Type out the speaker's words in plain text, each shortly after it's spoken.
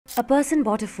A person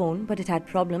bought a phone, but it had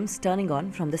problems turning on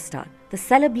from the start. The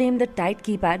seller blamed the tight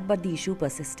keypad, but the issue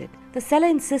persisted. The seller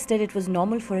insisted it was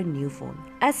normal for a new phone.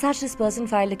 As such, this person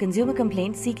filed a consumer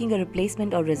complaint seeking a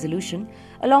replacement or resolution,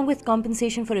 along with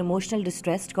compensation for emotional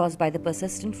distress caused by the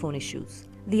persistent phone issues.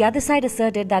 The other side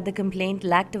asserted that the complaint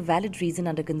lacked a valid reason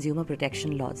under consumer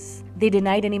protection laws. They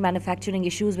denied any manufacturing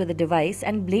issues with the device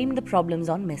and blamed the problems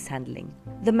on mishandling.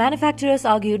 The manufacturers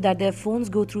argued that their phones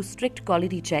go through strict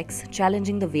quality checks,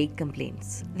 challenging the vague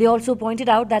complaints. They also pointed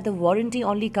out that the warranty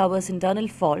only covers internal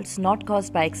faults not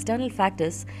caused by external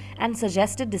factors and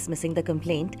suggested dismissing the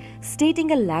complaint,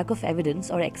 stating a lack of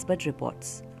evidence or expert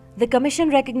reports. The Commission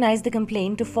recognized the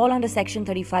complaint to fall under Section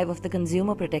 35 of the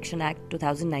Consumer Protection Act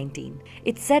 2019.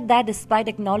 It said that despite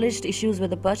acknowledged issues with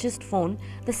the purchased phone,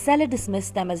 the seller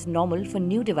dismissed them as normal for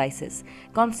new devices,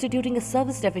 constituting a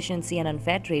service deficiency and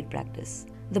unfair trade practice.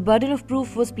 The burden of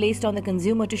proof was placed on the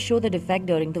consumer to show the defect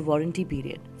during the warranty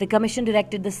period. The Commission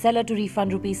directed the seller to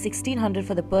refund Rs 1,600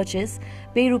 for the purchase,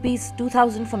 pay Rs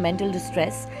 2,000 for mental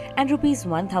distress, and Rs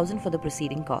 1,000 for the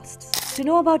proceeding costs. To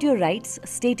know about your rights,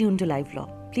 stay tuned to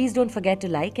LiveLaw. Please don't forget to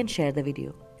like and share the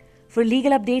video. For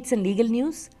legal updates and legal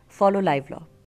news, follow LiveLaw.